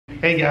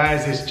Hey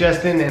guys, it's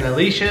Justin and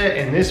Alicia,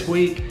 and this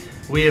week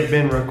we have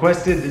been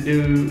requested to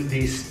do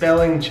the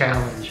spelling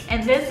challenge.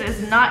 And this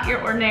is not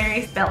your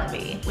ordinary spelling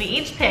bee. We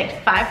each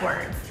picked 5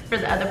 words for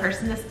the other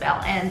person to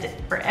spell, and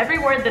for every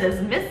word that is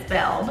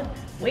misspelled,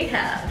 we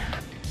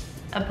have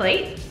a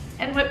plate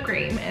and whipped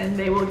cream, and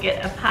they will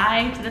get a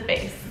pie to the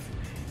face.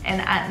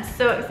 And I'm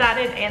so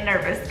excited and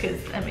nervous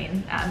because, I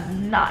mean,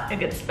 I'm not a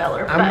good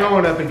speller. I'm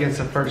going up against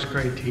a first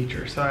grade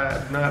teacher, so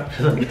I'm not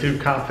feeling too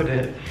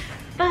confident.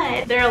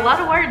 But there are a lot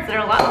of words that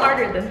are a lot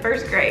harder than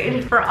first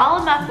grade. For all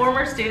of my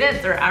former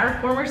students or our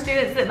former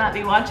students that might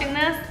be watching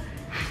this,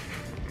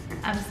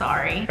 I'm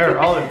sorry. Or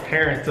all the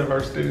parents of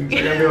our students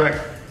are gonna be like,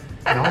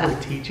 y'all were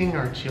teaching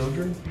our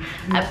children?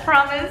 I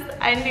promise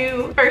I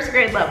knew first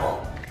grade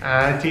level.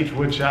 I teach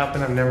wood shop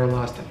and I've never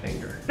lost a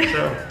finger, so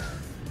you're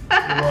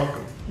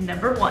welcome.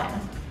 Number 1.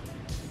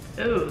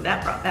 Ooh,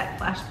 that brought back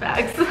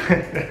flashbacks.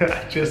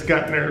 I just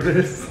got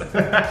nervous.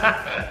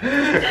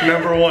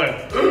 Number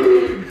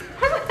 1.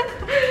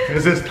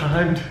 Is this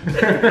timed?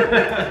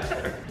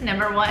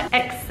 Number 1,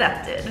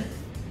 accepted.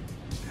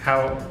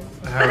 How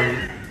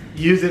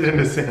use it in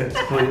a sentence,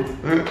 please.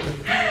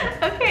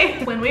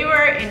 Okay, when we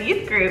were in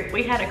youth group,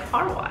 we had a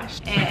car wash,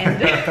 and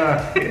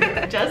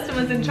Justin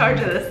was in charge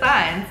of the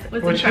signs.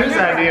 Which whose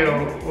idea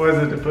was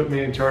it to put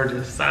me in charge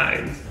of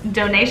signs?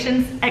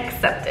 Donations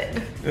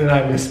accepted. And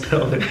I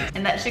misspelled it.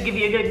 And that should give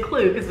you a good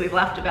clue because we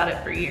laughed about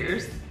it for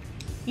years.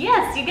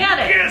 Yes, you got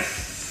it.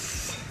 Yes!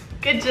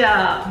 Good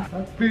job.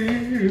 I feel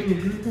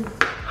good.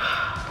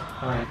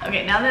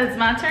 Okay, now that it's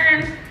my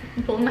turn,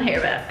 I'm pulling my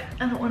hair back.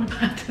 I don't want to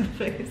pie to the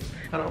face.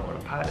 I don't want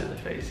a pie to the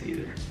face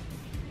either.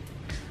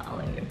 All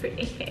in your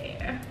pretty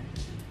hair.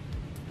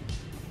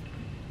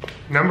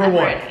 Number I'm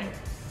 1. ready.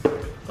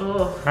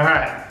 Oh, All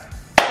right.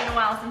 it's been a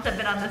while since I've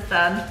been on this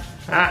side.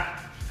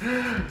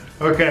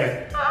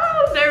 Okay.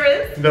 Oh,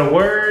 nervous. The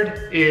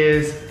word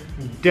is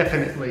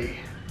definitely.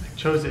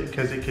 I chose it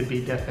because it could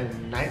be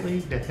definitely,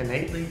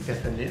 definitely.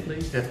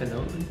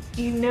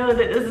 You know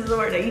that this is a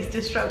word I used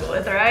to struggle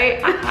with,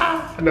 right?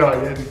 No,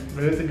 I didn't,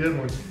 but it's a good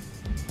one.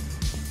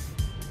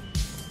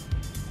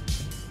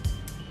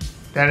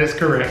 That is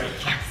correct.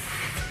 Yes.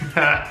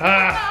 Man,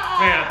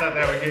 I thought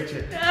that would get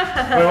you.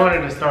 We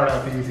wanted to start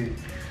off easy.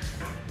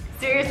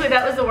 Seriously,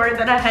 that was a word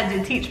that I had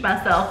to teach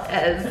myself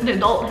as an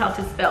adult how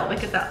to spell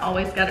because I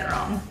always got it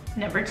wrong.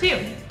 Number 2,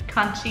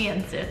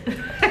 conscientious.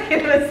 I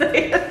can't even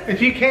say it.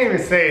 If you can't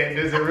even say it,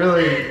 does it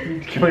really,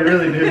 can we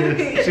really do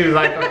this? She was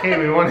like, okay,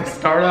 we want to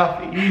start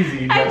off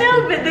easy. I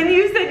know, but then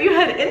you said you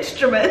had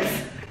instruments.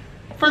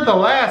 For the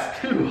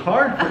last 2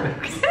 hard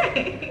ones.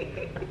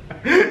 Okay.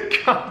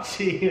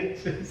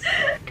 Conscientious.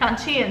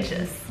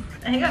 Conscientious.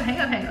 Hang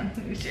on.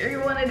 You sure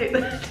you want to do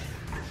that?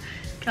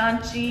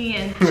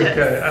 Conscientious.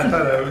 Okay, I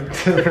thought I would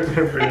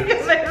remember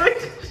this. Maybe we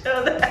should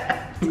show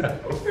that.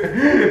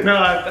 No,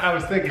 I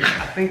was thinking,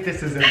 I think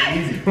this is an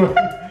easy one.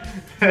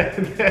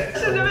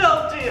 Should have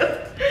helped you.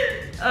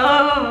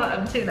 Oh,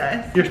 I'm too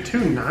nice. You're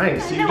too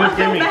nice. I You know, just I gave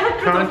felt me bad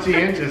for the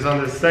conscientious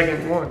on the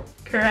second one.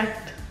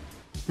 Correct.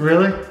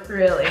 Really?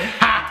 Really.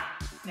 Ha!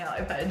 Now,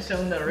 if I had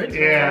shown the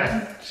original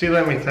Yeah, one, she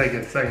let me take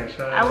a second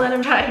shot. I let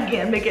him try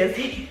again because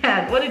he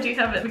had, what did you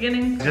have at the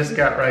beginning? Just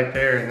got right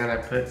there and then I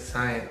put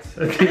science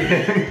at the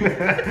end.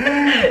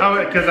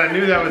 Because I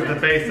knew that was the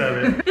base of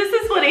it. This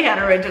is what he had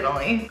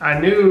originally. I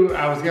knew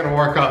I was gonna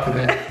work off of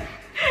that.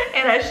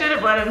 And I should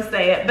have let him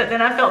say it, but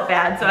then I felt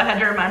bad, so I had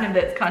to remind him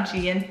that it's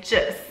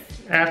conscientious.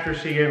 After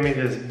she gave me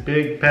this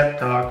big pep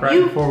talk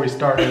right before we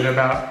started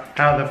about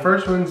how the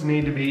first ones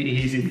need to be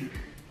easy.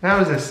 That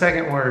was the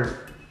second word.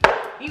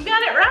 You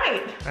got it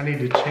right. I need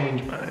to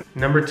change mine.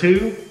 Number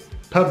 2,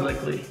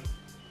 publicly.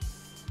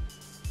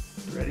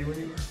 Ready when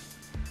you are.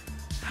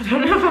 I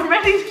don't know if I'm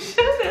ready to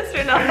show this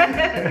or not.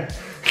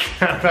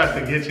 I'm about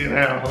to get you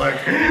now,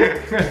 like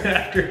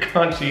after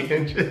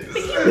conscientious.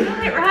 But you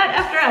got it right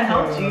after I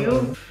helped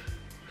you.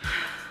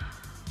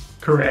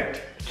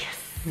 Correct.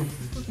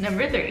 Yes.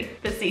 Number 3,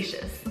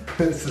 facetious.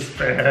 This is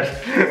bad.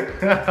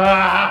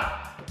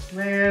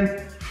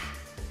 Man.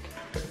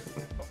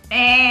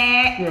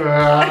 And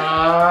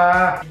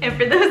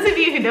for those of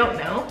you who don't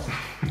know,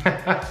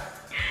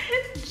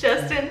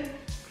 Justin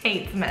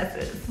hates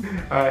messes.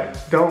 Alright,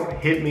 don't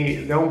hit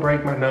me, don't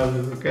break my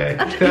nose, okay?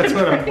 That's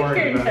what I'm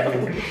worried about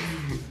here.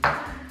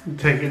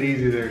 Take it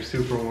easy there,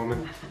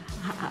 Superwoman.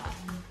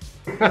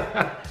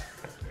 How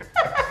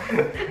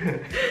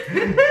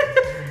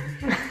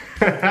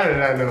did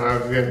I know I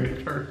was gonna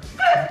be first?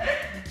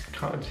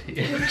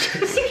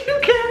 Conscientious. You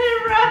got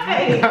it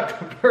right. Not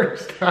the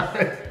first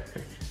time.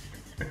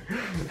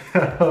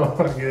 Oh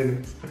my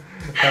goodness.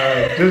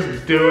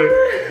 Just do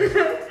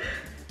it.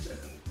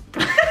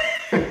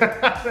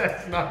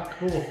 That's not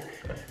cool.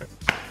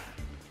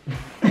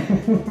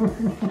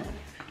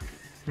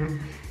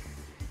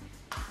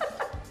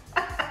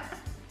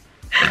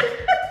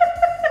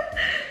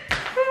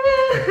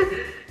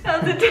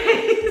 How's it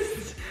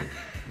taste?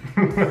 I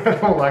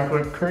don't like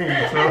whipped cream,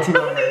 so I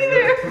don't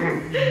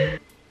either.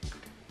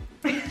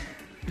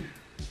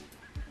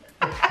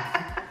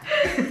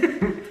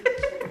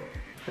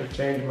 I've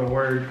changed my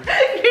word.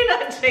 You're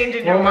not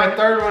changing your Well, my word.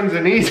 third one's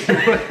an easy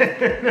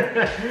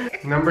one.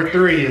 Number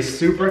 3 is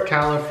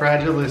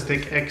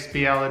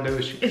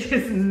supercalifragilisticexpialidocious. It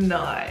is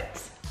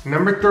not.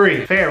 Number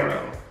 3,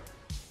 Pharaoh.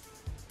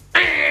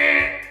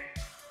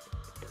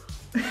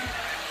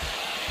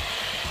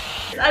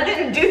 I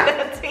didn't do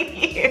that to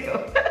you.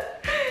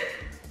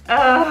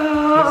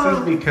 Oh. This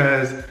is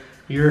because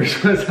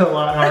yours was a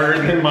lot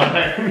harder than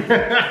mine.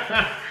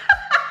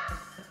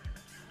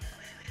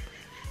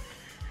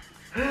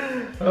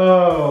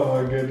 Oh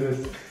my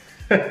goodness.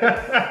 We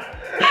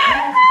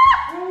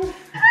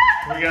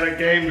got a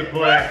game to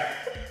play.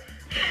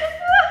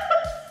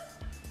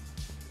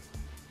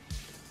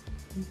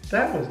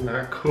 That was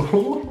not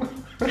cool.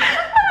 I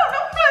don't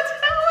know what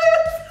towel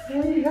is.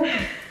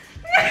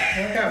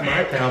 I got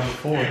my towel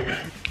before.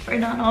 We're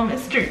not all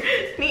Mr.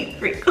 Neat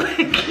Freak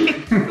like you.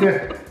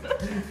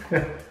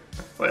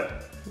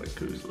 What? Look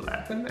who's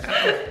laughing now.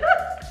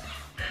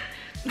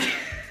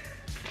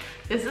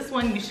 This is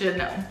one you should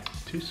know.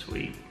 Too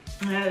sweet.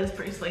 That is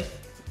pretty sweet.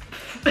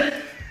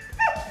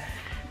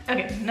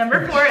 Okay,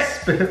 number 4.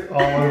 Spit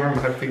all over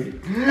my feet.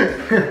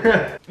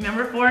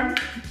 Number 4,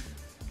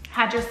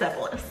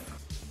 hydrocephalus.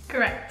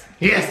 Correct.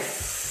 Yes!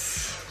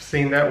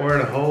 Seen that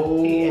word a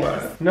whole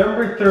lot.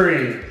 Number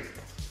 3,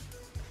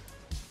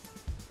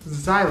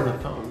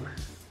 xylophone.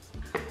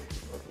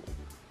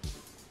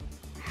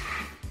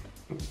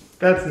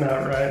 That's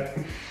not right.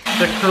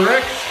 The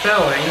correct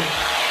spelling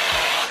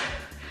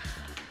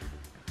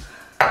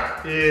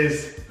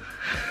is...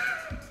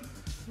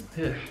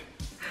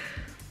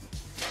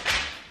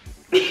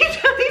 You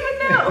don't even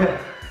know.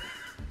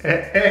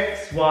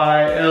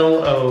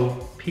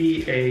 Xylophone.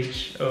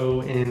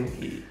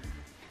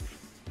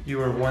 You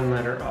were one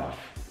letter off.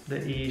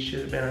 The E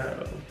should have been an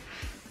O.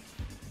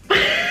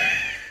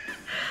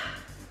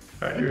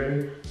 Alright, you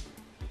ready?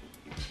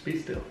 Just be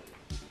still.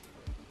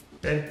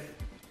 Ready?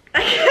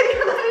 I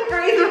can't let me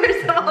breathe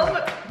myself. I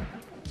was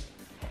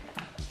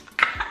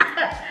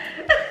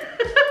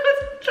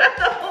trying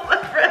to hold my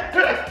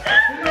breath.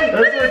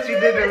 That's what you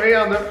did to me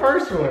on the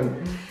first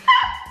one.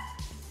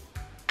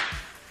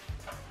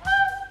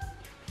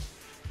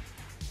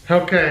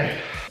 Okay,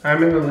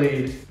 I'm in the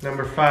lead.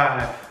 Number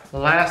 5, the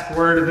last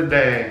word of the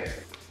day.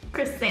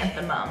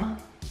 Chrysanthemum.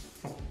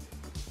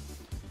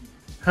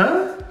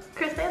 Huh?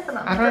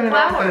 Chrysanthemum. I don't even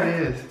know what that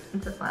is.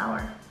 It's a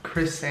flower.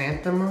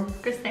 Chrysanthemum?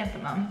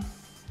 Chrysanthemum.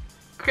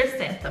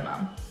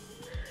 Chrysanthemum.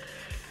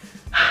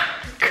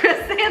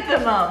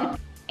 Chrysanthemum.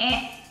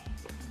 Eh.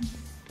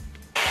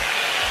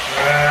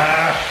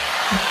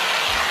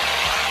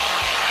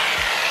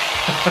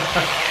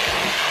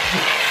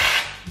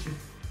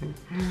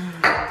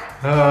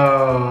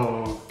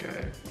 Oh,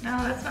 okay.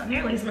 No, that's not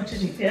nearly as much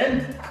as you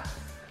did.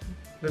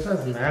 That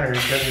doesn't matter.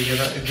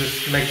 It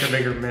just makes a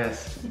bigger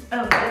mess.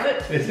 Oh, does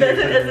it? It's Does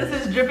it? As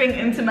this is dripping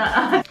into my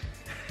eye.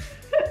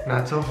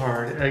 Not so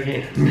hard.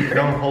 Again,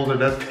 don't hold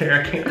it up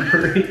there. I can't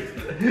breathe.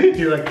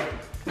 You're like...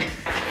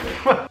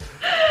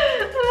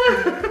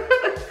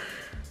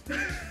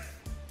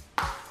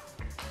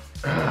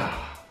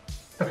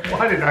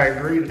 Why did I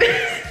agree to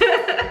this?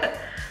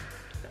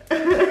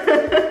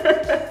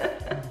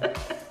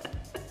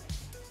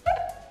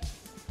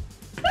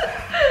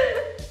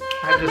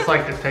 I'd just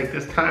like to take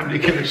this time to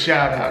give a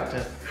shout out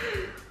to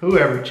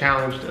whoever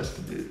challenged us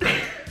to do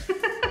this.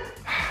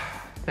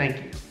 Thank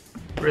you.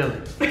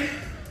 Really.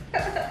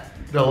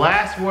 The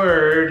last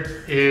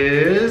word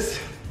is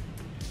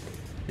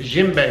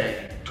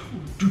Jimbe.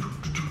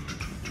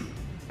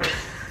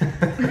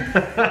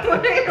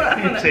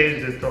 You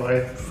changed it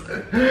twice.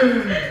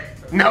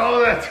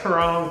 No, that's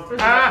wrong.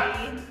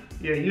 Ah,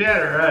 yeah, you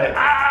had it right.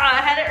 Ah, I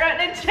had it right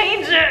and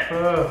changed it.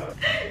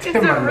 It's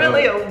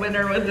really a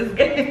winner with this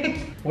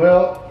game.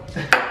 Well,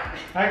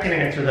 I can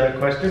answer that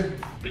question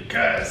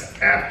because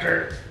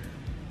after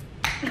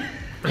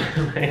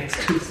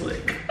it's too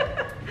slick.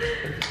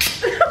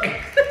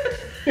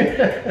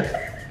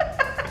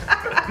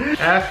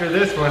 After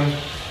this one,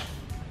 I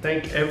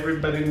think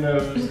everybody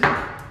knows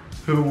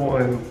who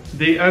won.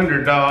 The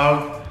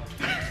underdog,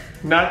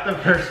 not the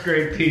first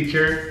grade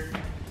teacher.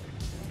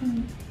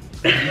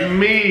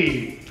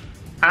 Me.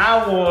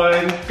 I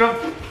won.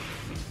 Don't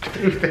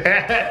do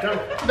that.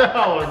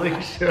 No,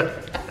 Alicia.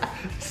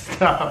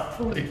 Stop,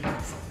 please.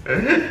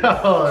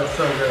 Oh, that's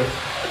so good.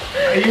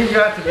 You've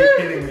got to be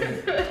kidding me.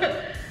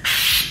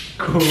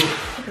 Cool.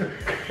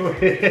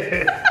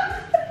 Quit.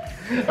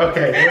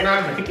 Okay, we're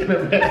not making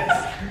a mess.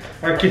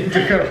 Our kids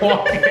are gonna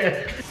walk in.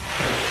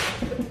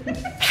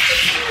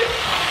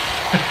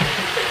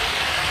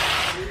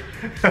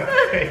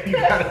 Okay, you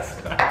gotta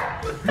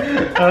stop.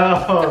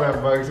 Oh,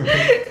 that bugs me.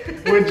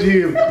 Would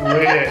you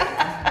quit?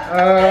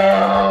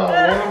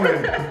 Oh,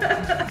 woman.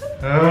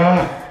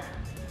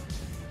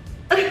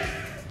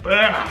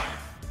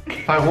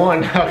 If I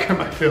won, how come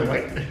I feel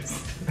like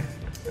this?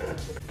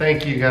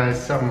 Thank you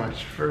guys so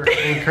much for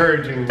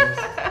encouraging this.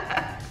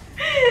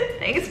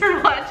 Thanks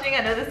for watching.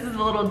 I know this is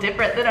a little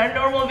different than our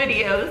normal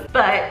videos,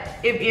 but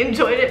if you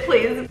enjoyed it,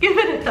 please give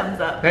it a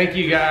thumbs up. Thank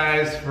you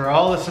guys for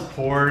all the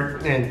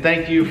support, and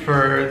thank you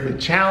for the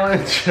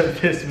challenge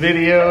of this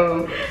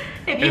video.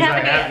 If you As I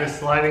have have any, this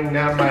sliding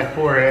down my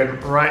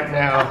forehead right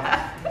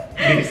now.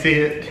 Do you see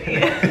it?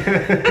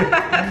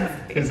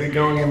 Is it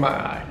going in my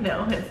eye?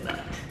 no, it's not.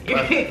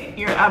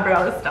 Your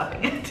eyebrow is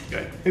stopping it.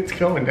 Good. It's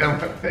going down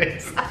my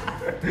face.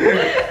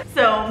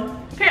 So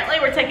apparently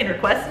we're taking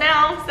requests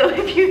now. So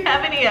if you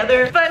have any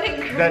other fun and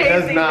crazy That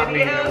does not videos,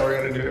 mean that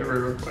we're gonna do every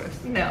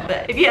request. no.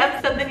 But if you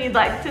have something you'd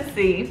like to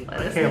see,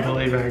 let us I can't know.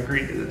 believe I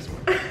agreed to this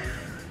one.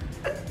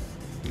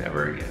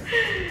 Never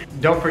again.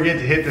 Don't forget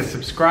to hit the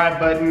subscribe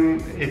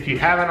button if you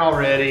haven't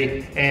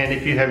already, and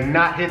if you have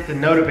not hit the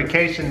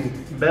notification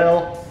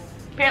bell,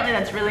 Apparently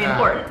that's really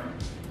important.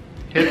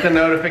 hit the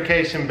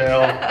notification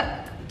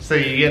bell so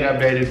you get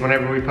updated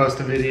whenever we post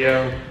a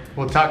video.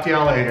 We'll talk to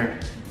y'all later.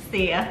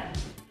 See ya.